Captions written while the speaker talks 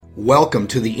Welcome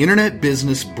to the Internet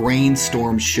Business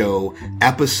Brainstorm Show,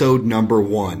 episode number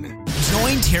 1.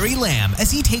 Join Terry Lamb as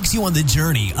he takes you on the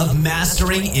journey of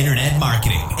mastering internet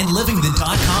marketing and living the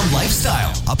 .com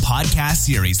lifestyle, a podcast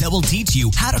series that will teach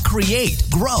you how to create,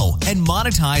 grow, and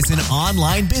monetize an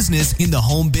online business in the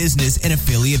home business and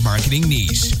affiliate marketing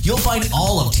niche. You'll find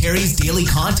all of Terry's daily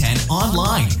content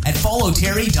online at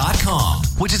followterry.com,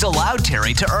 which has allowed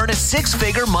Terry to earn a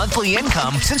 6-figure monthly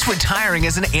income since retiring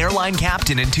as an airline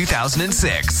captain in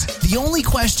 2006. The only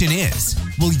question is,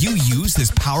 will you use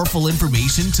this powerful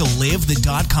information to live the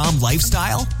 .com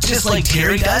lifestyle just like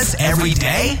Terry does every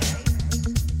day?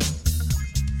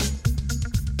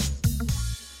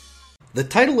 The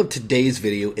title of today's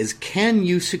video is Can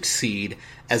You Succeed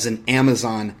as an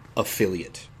Amazon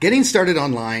Affiliate? Getting started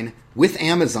online with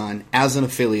Amazon as an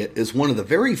affiliate is one of the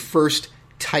very first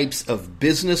types of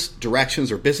business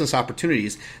directions or business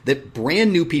opportunities that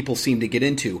brand new people seem to get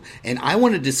into. And I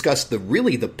want to discuss the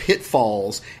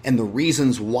pitfalls and the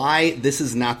reasons why this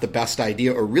is not the best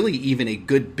idea or really even a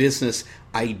good business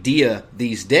idea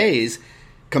these days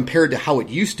compared to how it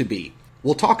used to be.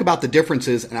 We'll talk about the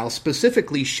differences and I'll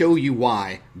specifically show you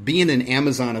why being an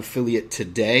Amazon affiliate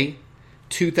today,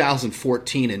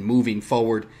 2014 and moving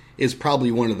forward, is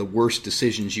probably one of the worst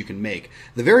decisions you can make.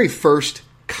 The very first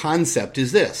concept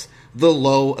is this: the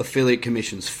low affiliate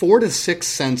commissions, 4 to 6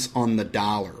 cents on the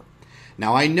dollar.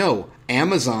 Now I know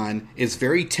Amazon is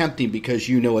very tempting because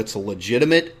you know it's a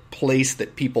legitimate place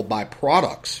that people buy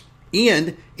products.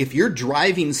 And if you're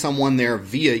driving someone there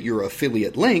via your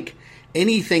affiliate link,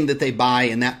 anything that they buy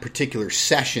in that particular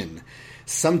session,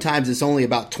 sometimes it's only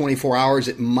about 24 hours.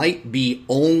 It might be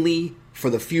only for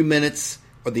the few minutes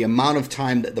or the amount of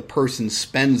time that the person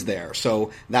spends there. So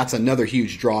that's another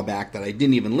huge drawback that I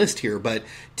didn't even list here. But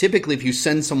typically, if you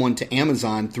send someone to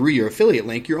Amazon through your affiliate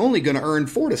link, you're only going to earn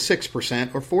 4 to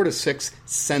 6% or 4 to 6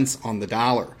 cents on the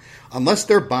dollar. Unless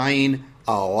they're buying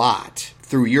a lot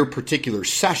through your particular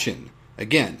session.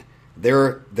 Again,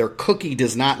 their cookie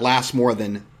does not last more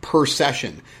than per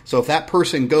session. So if that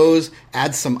person goes,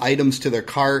 adds some items to their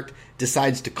cart,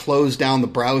 decides to close down the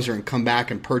browser and come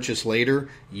back and purchase later,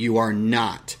 you are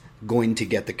not going to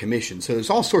get the commission. So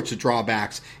there's all sorts of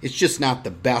drawbacks. It's just not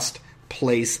the best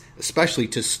place, especially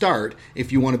to start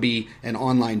if you want to be an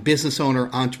online business owner,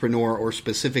 entrepreneur, or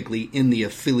specifically in the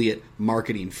affiliate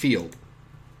marketing field.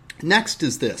 Next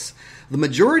is this. The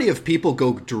majority of people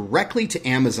go directly to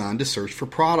Amazon to search for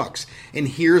products. And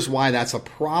here's why that's a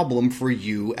problem for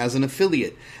you as an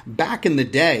affiliate. Back in the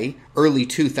day, early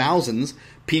 2000s,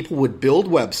 people would build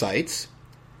websites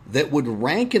that would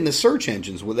rank in the search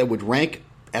engines, that would rank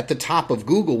at the top of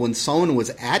Google when someone was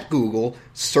at Google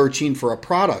searching for a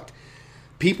product.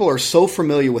 People are so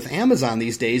familiar with Amazon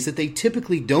these days that they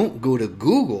typically don't go to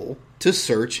Google to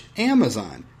search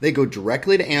Amazon. They go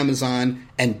directly to Amazon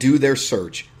and do their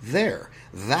search there.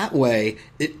 That way,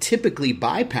 it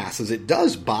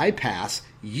does bypass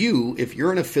you if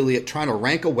you're an affiliate trying to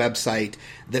rank a website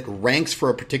that ranks for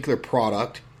a particular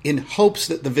product in hopes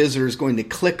that the visitor is going to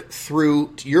click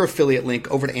through to your affiliate link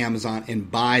over to Amazon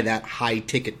and buy that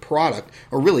high-ticket product,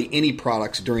 or really any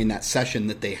products during that session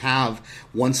that they have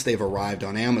once they've arrived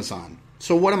on Amazon.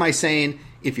 So what am I saying?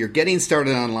 If you're getting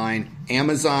started online,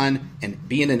 Amazon and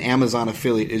being an Amazon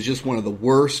affiliate is just one of the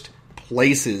worst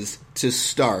places to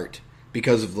start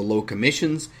because of the low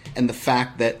commissions and the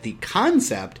fact that the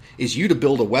concept is you to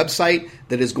build a website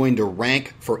that is going to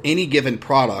rank for any given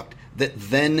product that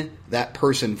then that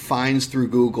person finds through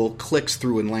Google, clicks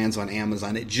through, and lands on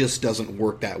Amazon. It just doesn't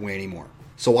work that way anymore.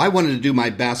 So I wanted to do my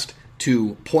best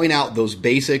to point out those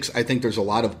basics. I think there's a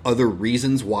lot of other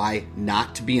reasons why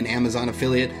not to be an Amazon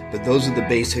affiliate, but those are the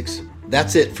basics.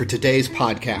 That's it for today's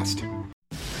podcast.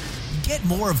 Get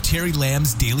more of Terry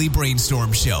Lamb's Daily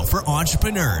Brainstorm Show for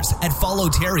entrepreneurs at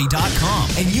followterry.com,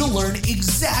 and you'll learn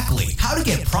exactly how to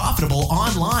get profitable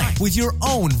online with your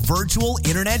own virtual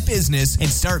internet business and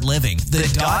start living the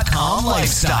 .com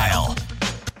lifestyle.